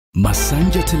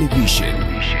Masanja Television,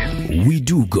 we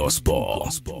do gospel.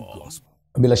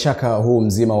 Bila shaka huu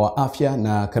mzima wa afya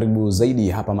na karibu zaidi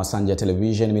hapa Masanja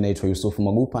Television. Mimi naitwa Yusufu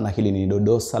Magupa na hili ni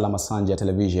dodosa la Masanja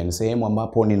Television, sehemu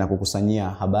ambapo ninakukusanyia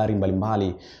habari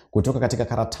mbalimbali kutoka katika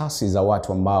karatasi za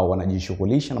watu ambao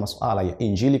wanajishughulisha na masuala ya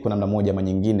Injili kwa namna moja ama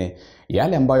nyingine.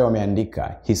 Yale ambayo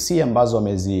wameandika, hisia ambazo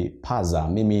wamezipaza,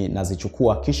 mimi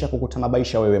nazichukua kisha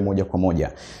kukutanabaisha wewe moja kwa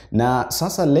moja. Na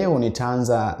sasa leo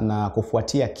nitaanza na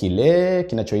kufuatia kile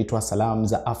kinachoitwa salamu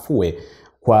za afue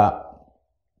kwa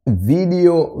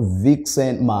video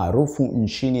vixen maarufu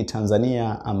nchini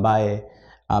Tanzania ambaye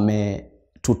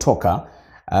ametutoka.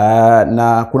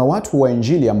 Na kuna watu wa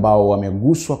Injili ambao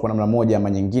wameguswa kwa namna moja ama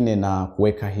nyingine na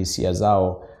kuweka hisia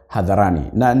zao hadharani.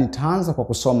 Na nitaanza kwa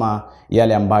kusoma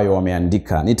yale ambayo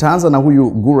wameandika. Nitaanza na huyu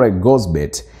Gure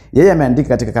Gosbet. Yeye ameandika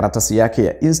katika karatasi yake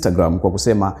ya Instagram kwa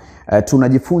kusema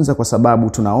tunajifunza kwa sababu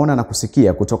tunaona na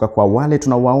kusikia kutoka kwa wale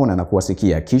tunawaona na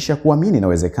kuwasikia, kisha kuamini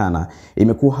inawezekana.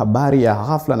 Imekuwa habari ya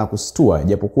ghafla na kustua,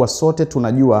 japokuwa sote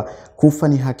tunajua kufa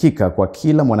ni hakika kwa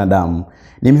kila mwanadamu.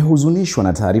 Nimehuzunishwa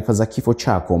na taarifa za kifo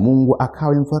chako. Mungu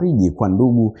akawe mfariji kwa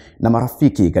ndugu na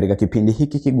marafiki katika kipindi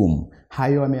hiki kigumu.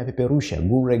 Hayo ameyapeperusha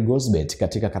Gure Gosbet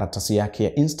katika karatasi yake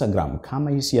ya Instagram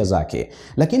kama hisia zake.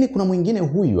 Lakini kuna mwingine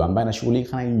huyu ambaye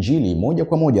anashughulika na Injili moja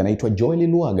kwa moja, anaitwa Joel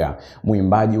Luaga,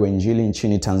 mwimbaji wa Injili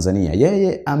nchini Tanzania.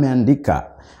 Yeye ameandika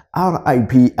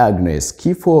RIP Agness,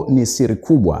 kifo ni siri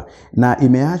kubwa na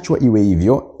imeachwa iwe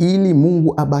hivyo ili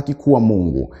Mungu abaki kuwa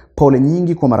Mungu. Pole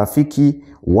nyingi kwa marafiki,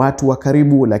 watu wa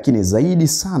karibu, lakini zaidi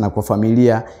sana kwa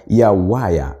familia ya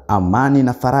Waya. Amani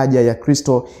na faraja ya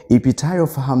Kristo ipitayo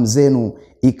fahamu zenu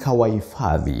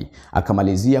ikawahifadhi.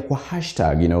 Akamalizia kwa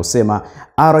hashtag inayosema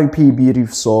RIP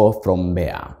Beautiful Soul from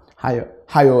Bear.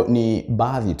 Hayo ni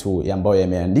baadhi tu ambayo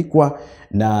yameandikwa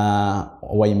na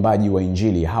waimbaji wa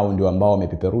Injili. Hao ndio ambao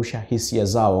wamepeperusha hisia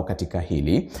zao katika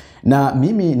hili. Na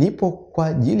mimi nipo kwa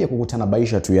ajili ya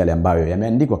kukutanabaisha tu yale ambayo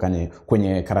yameandikwa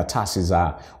kwenye karatasi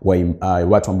za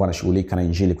watu ambao wanashughulika na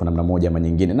Injili kwa namna moja ama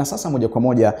nyingine. Na sasa moja kwa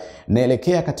moja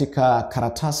naelekea katika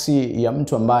karatasi ya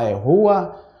mtu ambaye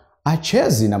huwa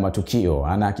achezi na matukio,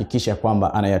 anahakikisha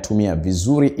kwamba anayatumia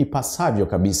vizuri ipasavyo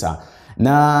kabisa.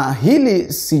 Na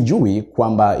hili sijui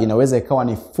kwamba inaweza ikawa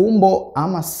ni fumbo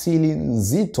ama siri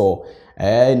nzito.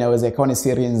 Inaweza ikawa ni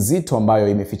siri nzito ambayo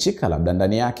imefichika labda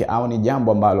ndani yake, au ni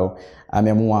jambo ambalo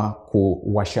ameamua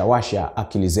kuwashawasha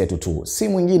akili zetu tu. Si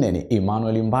mwingine ni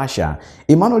Emmanuel Mbasha.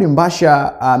 Emmanuel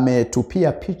Mbasha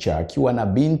ametupia picha akiwa na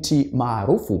binti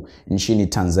maarufu nchini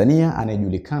Tanzania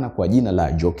anayejulikana kwa jina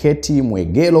la Joketi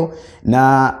Mwegelo,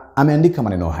 na ameandika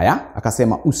maneno haya,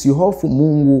 akasema usihofu,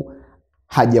 Mungu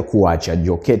hajakuacha.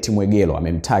 Joketi Mwegelo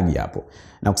amemtagi hapo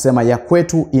na kusema ya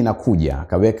kwetu inakuja,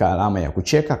 akaweka alama ya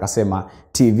kucheka, akasema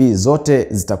TV zote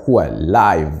zitakuwa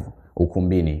live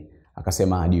ukumbini,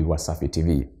 akasema hadi Wasafi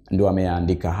TV. Ndio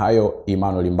ameandika hayo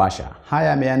Emmanuel Mbasha.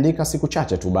 Haya ameandika siku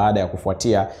chache tu baada ya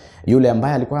kufuatia yule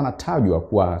ambaye alikuwa anatajwa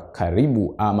kuwa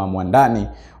karibu ama mwandani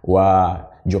wa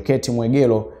Joketi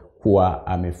Mwegelo kuwa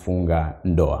amefunga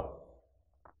ndoa.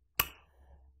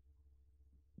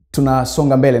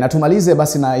 Tunasonga mbele na tumalize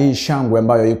basi na hii shangwe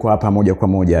ambayo iko hapa moja kwa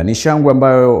moja. Ni shangwe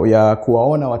ambayo ya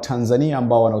kuwaona Watanzania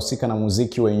ambao wanahusika na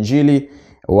muziki wa Injili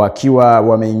wakiwa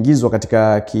wameingizwa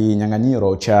katika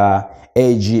kinyang'anyiro cha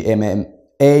AGMMA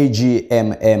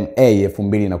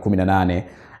 2018.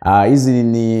 Hizi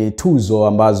ni tuzo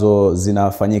ambazo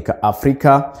zinafanyika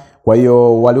Afrika. Kwa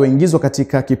hiyo walioingizwa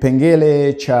katika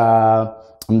kipengele cha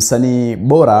msanii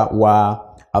bora wa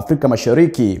Afrika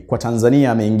Mashariki, kwa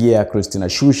Tanzania ameingia Christina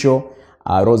Shusho,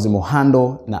 Rose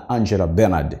Muhando na Angela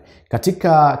Bernard.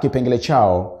 Katika kipengele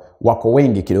chao wako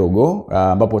wengi kidogo,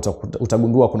 ambapo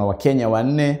utagundua kuna Wakenya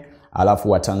 4,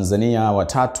 alafu wa Tanzania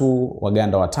 3,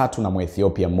 Waganda 3 na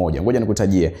Mwethiopia 1. Ngoja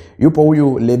nikutajie. Yupo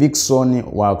huyu Levikson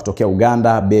wa kutokea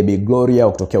Uganda, Baby Gloria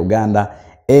wa kutokea Uganda,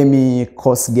 Amy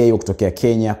Kosgei wa kutokea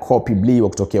Kenya, Copy Blee wa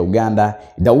kutokea Uganda,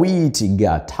 Dawiti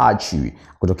Gatachi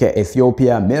kutokea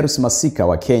Ethiopia, Mercy Masika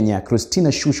wa Kenya,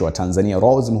 Christina Shusho wa Tanzania,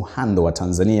 Rose Muhando wa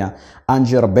Tanzania,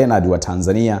 Angela Bernard wa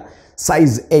Tanzania,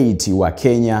 Size 8 wa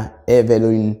Kenya,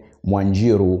 Evelyn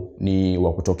Mwanjiru ni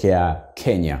wa kutokea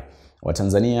Kenya. Wa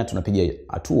Tanzania tunapiga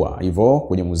hatua hivyo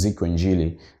kwenye muziki wa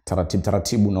Injili.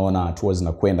 Taratibu naona hatua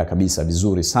zinakwenda kabisa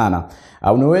vizuri sana.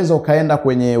 Unaweza ukaenda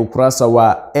kwenye ukurasa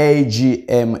wa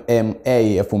AGMMA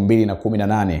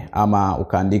 2018 ama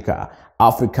ukaandika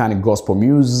African Gospel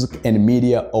Music and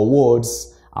Media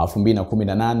Awards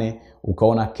 2018,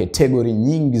 ukaona kategori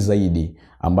nyingi zaidi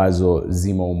ambazo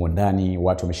zimo humo ndani.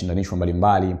 Watu wameshindanishwa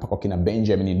mbalimbali, mpaka kina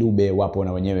Benjamin Dube wapo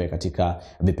na wenyewe katika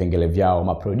vipengele vyao.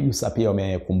 Maproducer pia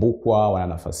wamekumbukwa, wana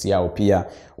nafasi yao pia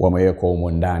wamewekwa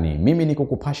humo ndani. Mimi niko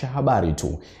kupasha habari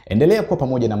tu. Endelea kuwa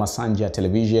pamoja na Masanja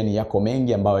Television, yako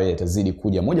mengi ambayo yatazidi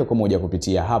kuja moja kwa moja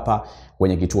kupitia hapa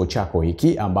kwenye kituo chako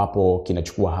hiki, ambapo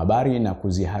kinachukua habari na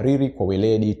kuzihariri kwa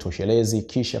weledi toshelezi,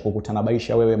 kisha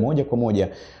kukutanabaisha wewe moja kwa moja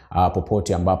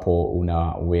popote ambapo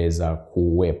unaweza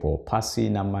kuwepo, pasi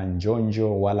na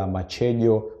manjonjo wala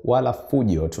machejo wala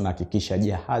fujo. Tunahakikisha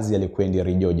jahazi alikwendi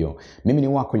rijojo. Mimi ni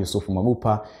wako Yusufu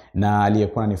Magupa, na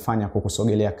aliyekuwa ananifanya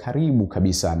kukusogelea karibu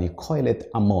kabisa ni Coilet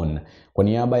Amon. Kwa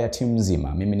niaba ya timu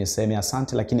nzima, mimi niseme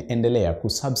asante, lakini endelea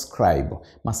kusubscribe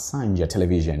Masanja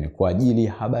Television kwa ajili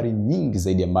ya habari nyingi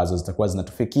zaidi ambazo zitakuwa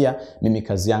zinatufikia. Mimi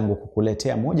kazi yangu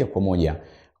kukuletea moja kwa moja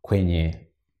kwenye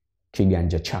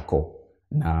kiganja chako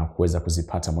na kuweza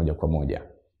kuzipata moja kwa moja.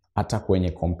 Hata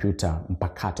kwenye kompyuta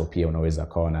mpakato pia unaweza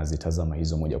kuona zitazama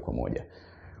hizo moja kwa moja.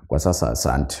 Kwa sasa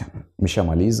asante.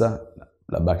 Nimeshamaliza,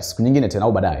 labda siku nyingine tena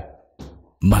au baadaye.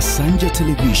 Masanja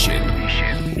Television,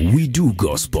 we do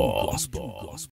gospel.